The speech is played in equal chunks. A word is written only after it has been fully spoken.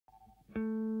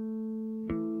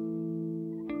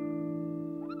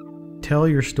tell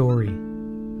your story,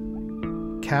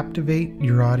 captivate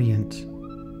your audience,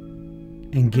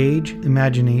 engage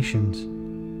imaginations,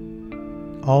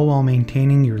 all while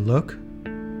maintaining your look,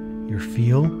 your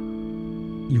feel,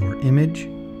 your image,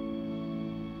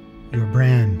 your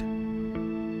brand.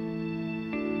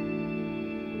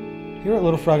 Here at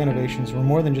Little Frog Innovations, we're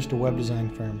more than just a web design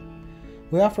firm.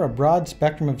 We offer a broad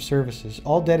spectrum of services,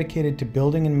 all dedicated to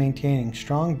building and maintaining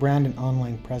strong brand and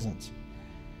online presence.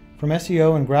 From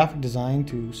SEO and graphic design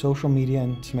to social media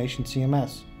and Summation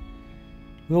CMS.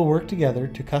 We will work together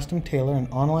to custom tailor an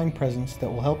online presence that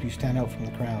will help you stand out from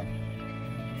the crowd.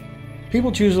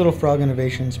 People choose Little Frog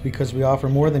Innovations because we offer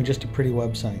more than just a pretty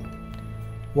website.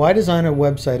 Why design a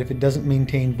website if it doesn't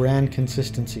maintain brand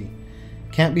consistency,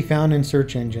 can't be found in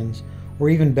search engines, or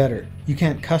even better, you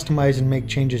can't customize and make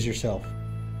changes yourself?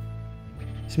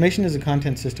 Summation is a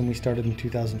content system we started in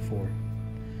 2004.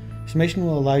 Summation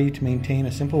will allow you to maintain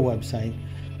a simple website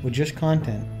with just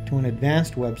content to an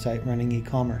advanced website running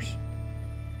e-commerce.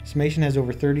 Summation has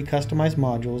over 30 customized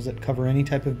modules that cover any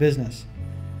type of business,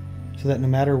 so that no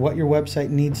matter what your website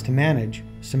needs to manage,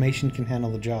 Summation can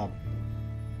handle the job.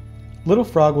 Little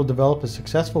Frog will develop a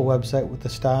successful website with a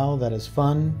style that is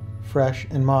fun, fresh,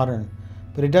 and modern,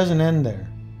 but it doesn't end there.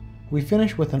 We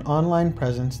finish with an online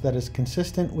presence that is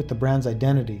consistent with the brand's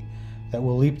identity that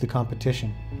will leap the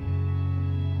competition.